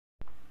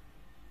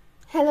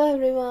Hello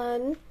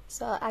everyone.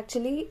 So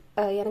actually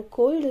எனக்கு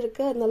gold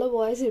இருக்கு, அதனால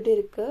வாய்ஸ் இப்படி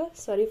இருக்கு.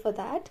 Sorry for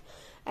that.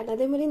 And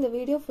அதே மாதிரி இந்த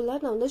வீடியோ ஃபுல்லா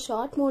நான் வந்து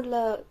ஷார்ட் மோட்ல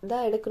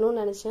தான்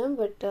எடுக்கணும்னு நினைச்சேன்,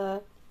 பட்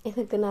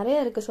எனக்கு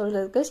நிறைய இருக்கு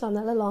சொல்றதுக்கு, ஸோ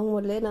அதனால லாங்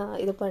மோட்லயே நான்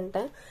இது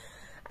பண்ணிட்டேன்.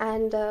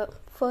 And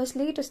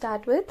firstly to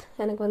start with,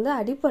 எனக்கு வந்து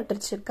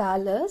அடிபட்டுருச்சு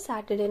காலு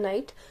சாட்டர்டே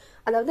நைட்.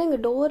 அதாவது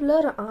எங்கள் டோரில்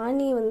ஒரு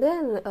ஆணி வந்து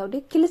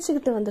அப்படியே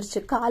கிழிச்சுக்கிட்டு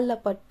வந்துருச்சு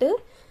காலில் பட்டு.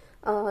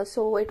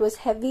 So it was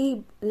heavy,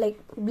 like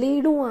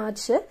ப்ளீடும்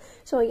ஆச்சு.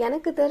 ஸோ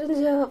எனக்கு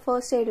தெரிஞ்ச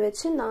ஃபர்ஸ்ட் எய்ட்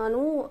வச்சு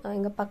நானும்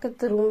எங்கள்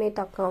பக்கத்து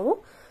ரூம்மேட் அக்காவும்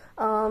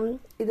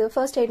இது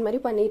ஃபர்ஸ்ட் எய்ட் மாதிரி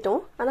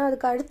பண்ணிட்டோம். ஆனால்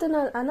அதுக்கு அடுத்த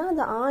நாள், ஆனால்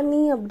அது ஆணி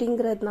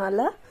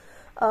அப்படிங்கிறதுனால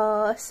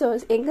ஸோ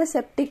எங்கே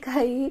செப்டிக்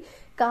ஆகி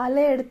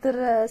காலே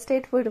எடுத்துற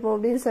ஸ்டேட் போயிடுமோ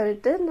அப்படின்னு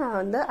சொல்லிட்டு நான்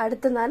வந்து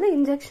அடுத்த நாள்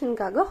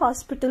இன்ஜெக்ஷனுக்காக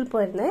ஹாஸ்பிட்டல்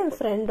போயிருந்தேன் என்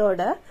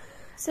ஃப்ரெண்டோட.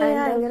 ஸோ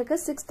அங்கே இருக்க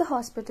 6th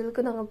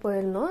ஹாஸ்பிட்டலுக்கு நாங்கள்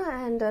போயிருந்தோம்.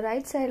 அண்ட்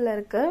ரைட் சைடில்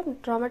இருக்க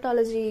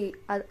ட்ராமட்டாலஜி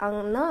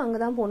அங்கே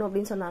தான் போகணும்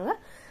அப்படின்னு சொன்னாங்க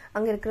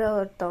அங்கே இருக்கிற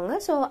ஒருத்தவங்க.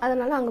 ஸோ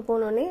அதனால் அங்கே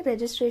போனோடனே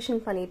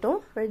ரெஜிஸ்ட்ரேஷன் பண்ணிட்டோம்.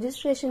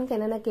 ரெஜிஸ்ட்ரேஷனுக்கு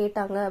என்னென்ன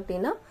கேட்டாங்க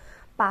அப்படின்னா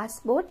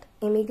பாஸ்போர்ட்,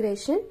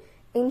 இமிக்ரேஷன்,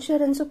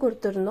 இன்சூரன்ஸும்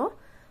கொடுத்துருந்தோம்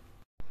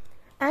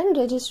அண்ட்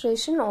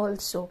ரெஜிஸ்ட்ரேஷன்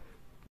ஆல்சோ.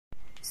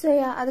 ஸோ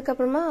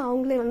அதுக்கப்புறமா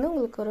அவங்களே வந்து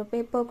உங்களுக்கு ஒரு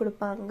பேப்பர்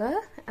கொடுப்பாங்க,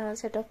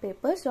 செட் ஆஃப்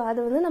பேப்பர். ஸோ அதை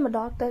வந்து நம்ம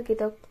டாக்டர்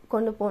கிட்ட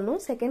கொண்டு போகணும்.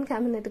 செகண்ட்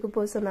கேபினெட்டுக்கு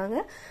போக சொன்னாங்க.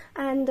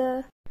 அண்டு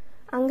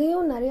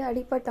அங்கேயும் நிறைய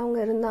அடிப்பட்டவங்க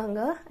இருந்தாங்க.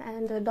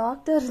 அண்ட்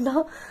டாக்டர்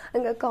தான்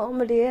அங்கே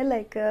காமெடியே,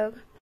 லைக்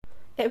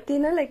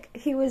எப்படின்னா like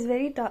he was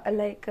very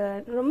like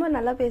ரொம்ப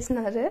நல்லா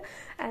பேசினாரு.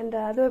 அண்ட்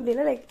அதுவும்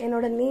எப்படின்னா லைக்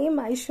என்னோட நேம்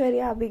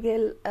ஐஸ்வர்யா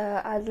அபிகேல்,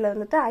 அதில்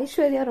வந்துட்டு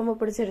ஐஸ்வர்யா ரொம்ப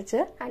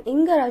பிடிச்சிருச்சு. அண்ட்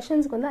இங்கே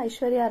ரஷ்யன்ஸ்க்கு வந்து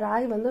ஐஸ்வர்யா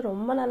ராய் வந்து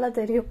ரொம்ப நல்லா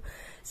தெரியும்.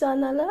 ஸோ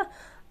அதனால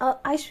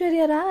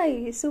ஐஸ்வர்யா ராய்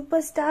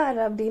சூப்பர் ஸ்டார்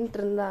அப்படின்ட்டு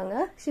இருந்தாங்க.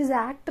 ஷீஸ்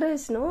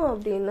ஆக்ட்ரஸ்னோ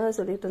அப்படின்னு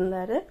சொல்லிட்டு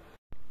இருந்தாரு.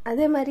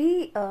 அதே மாதிரி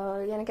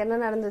எனக்கு என்ன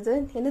நடந்தது,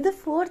 என்னது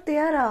 4th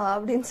இயரா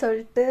அப்படின்னு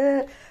சொல்லிட்டு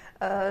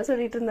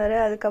இருந்தாரு.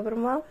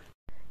 அதுக்கப்புறமா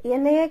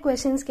என்னையே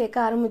கொஸ்டின்ஸ் கேட்க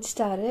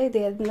ஆரம்பிச்சிட்டாரு, இது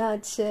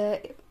எதுனாச்சு.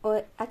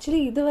 ஆக்சுவலி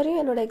இதுவரையும்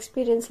என்னோட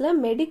எக்ஸ்பீரியன்ஸில்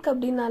மெடிக்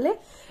அப்படின்னாலே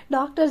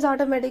டாக்டர்ஸ்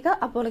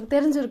ஆட்டோமேட்டிக்காக அப்போ உனக்கு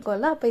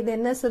தெரிஞ்சிருக்கோம்ல, அப்போ இது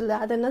என்ன சொல்லு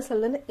அது என்ன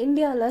சொல்லுன்னு.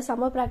 இந்தியாவில்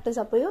சம்மர்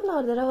ப்ராக்டிஸ் அப்போயும் நான்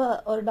ஒரு தடவை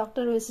ஒரு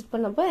டாக்டர் விசிட்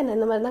பண்ணப்போ என்ன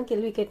இந்த மாதிரி தான்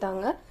கேள்வி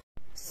கேட்டாங்க.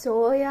 ஸோ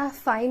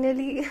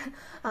ஃபைனலி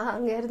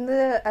அங்கேருந்து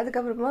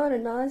அதுக்கப்புறமா ஒரு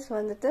நர்ஸ்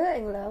வந்துட்டு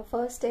எங்களை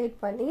ஃபர்ஸ்ட்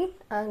எய்ட் பண்ணி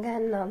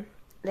அகேன்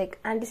லைக்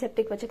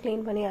ஆன்டிசெப்டிக் வச்சு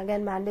க்ளீன் பண்ணி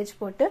அகேன் பேண்டேஜ்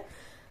போட்டு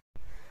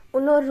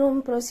இன்னொரு ரூம்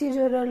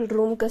ப்ரொசீஜரல்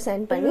ரூமுக்கு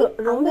சென்ட் பண்ணி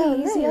ரொம்ப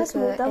ஈஸியாக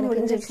ஸ்மூத்தாக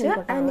முடிஞ்சிருச்சு.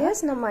 அண்ட்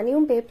எஸ் நான்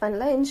மணியும் பே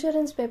பண்ணல,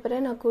 இன்சூரன்ஸ் பேப்பரே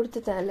நான்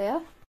கொடுத்துட்டேன் இல்லையா.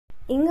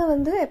 இங்கே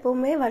வந்து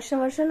எப்போவுமே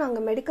வருஷம்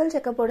நாங்கள் மெடிக்கல்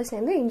செக்கப்போடு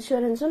சேர்ந்து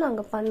இன்சூரன்ஸும்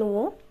நாங்கள்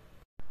பண்ணணும்.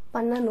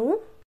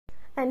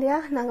 அண்ட்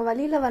நாங்கள்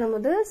வழியில்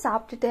வரும்போது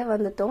சாப்பிட்டுட்டே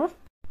வந்துட்டோம்.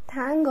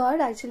 Thank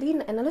God. ஆக்சுவலி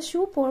என்னால்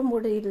ஷூ போட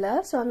முடியல,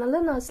 ஸோ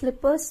அதனால நான்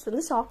ஸ்லிப்பர்ஸ்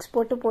வந்து சாக்ஸ்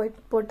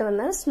போட்டு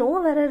வந்தேன். ஸ்னோ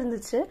வேற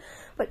இருந்துச்சு.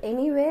 But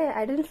anyway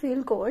I tent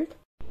feel gold.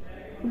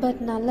 But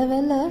நல்ல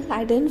வேலை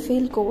ஐ டென்ட்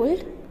ஃபீல்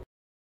கோல்ட்.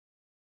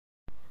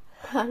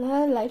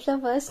 ஆனால் லைஃப்பில்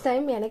ஃபர்ஸ்ட்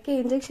டைம் எனக்கே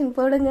இன்ஜெக்ஷன்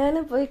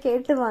போடுங்கன்னு போய்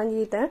கேட்டு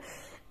வாங்கிட்டேன்.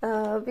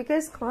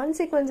 Because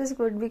consequences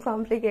could be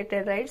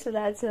complicated, right? So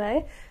that's why.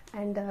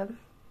 And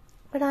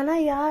but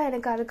ஆனால்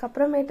எனக்கு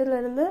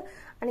அதுக்கப்புறமேட்டுலேருந்து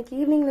அன்றைக்கி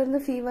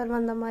ஈவினிங்லேருந்து ஃபீவர்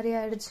வந்த மாதிரி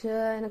ஆயிடுச்சு.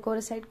 எனக்கு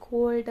ஒரு சைட்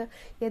கோல்டு,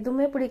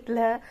 எதுவுமே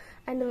பிடிக்கல.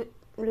 அண்ட்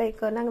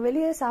லைக் நாங்கள்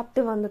வெளியே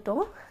சாப்பிட்டு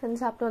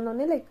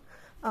வந்தோடனே லைக்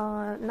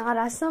நான்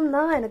ரசம்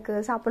தான் எனக்கு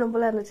சாப்பிடும்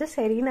போல இருந்துச்சு.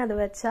 சரின்னு அதை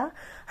வச்சா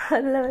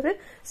அதில் ஒரு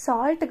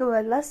சால்ட்டுக்கு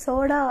பதிலாக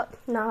சோடா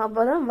நான்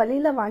அப்போ தான்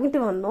வழியில் வாங்கிட்டு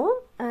வந்தோம்.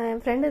 என்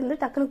ஃப்ரெண்டு வந்து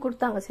டக்குன்னு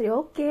கொடுத்தாங்க. சரி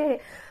ஓகே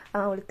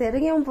அவங்களுக்கு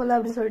தெரியும் போல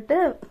அப்படின்னு சொல்லிட்டு,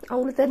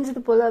 அவங்களுக்கு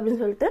தெரிஞ்சது போல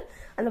அப்படின்னு சொல்லிட்டு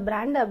அந்த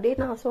பிராண்டை அப்படியே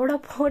நான் சோடா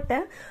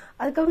போட்டேன்.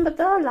 அதுக்கப்புறம்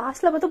பார்த்தா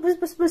லாஸ்ட்ல பார்த்தா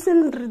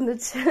புதுசுன்னு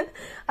இருந்துச்சு.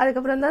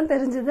 அதுக்கப்புறம் தான்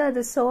தெரிஞ்சது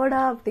அது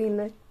சோடா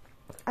அப்படின்னு.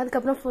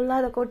 அதுக்கப்புறம் ஃபுல்லா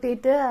அதை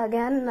கொட்டிட்டு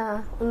அகேன்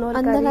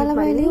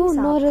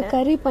இன்னொரு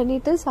கறி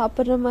பண்ணிட்டு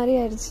சாப்பிட்ற மாதிரி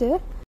ஆயிடுச்சு.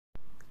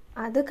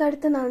 அதுக்கு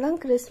அடுத்த நாள் தான்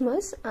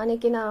கிறிஸ்மஸ்.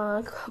 அன்னைக்கு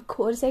நான்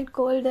ஒரு side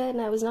gold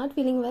and I was not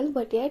feeling well,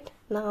 but எட்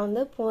நான்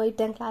வந்து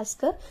போயிட்டேன்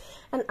கிளாஸ்க்கு.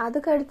 அண்ட்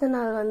அதுக்கு அடுத்த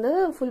நாள் வந்து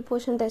ஃபுல்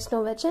போர்ஷன்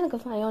டெஸ்ட்டும் வச்சு எனக்கு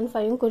 5 on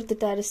 5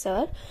 கொடுத்துட்டாரு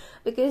சார்.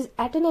 பிகாஸ்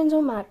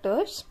அட்டெண்டன்ஸும்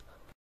மேட்டர்ஸ்,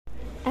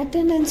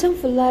 அட்டெண்டன்ஸும்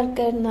ஃபுல்லாக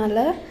இருக்கிறதுனால.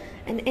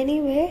 And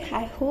anyway,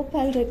 I hope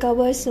I'll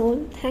recover soon.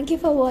 Thank you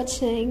for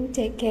watching.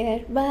 Take care.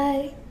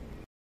 Bye.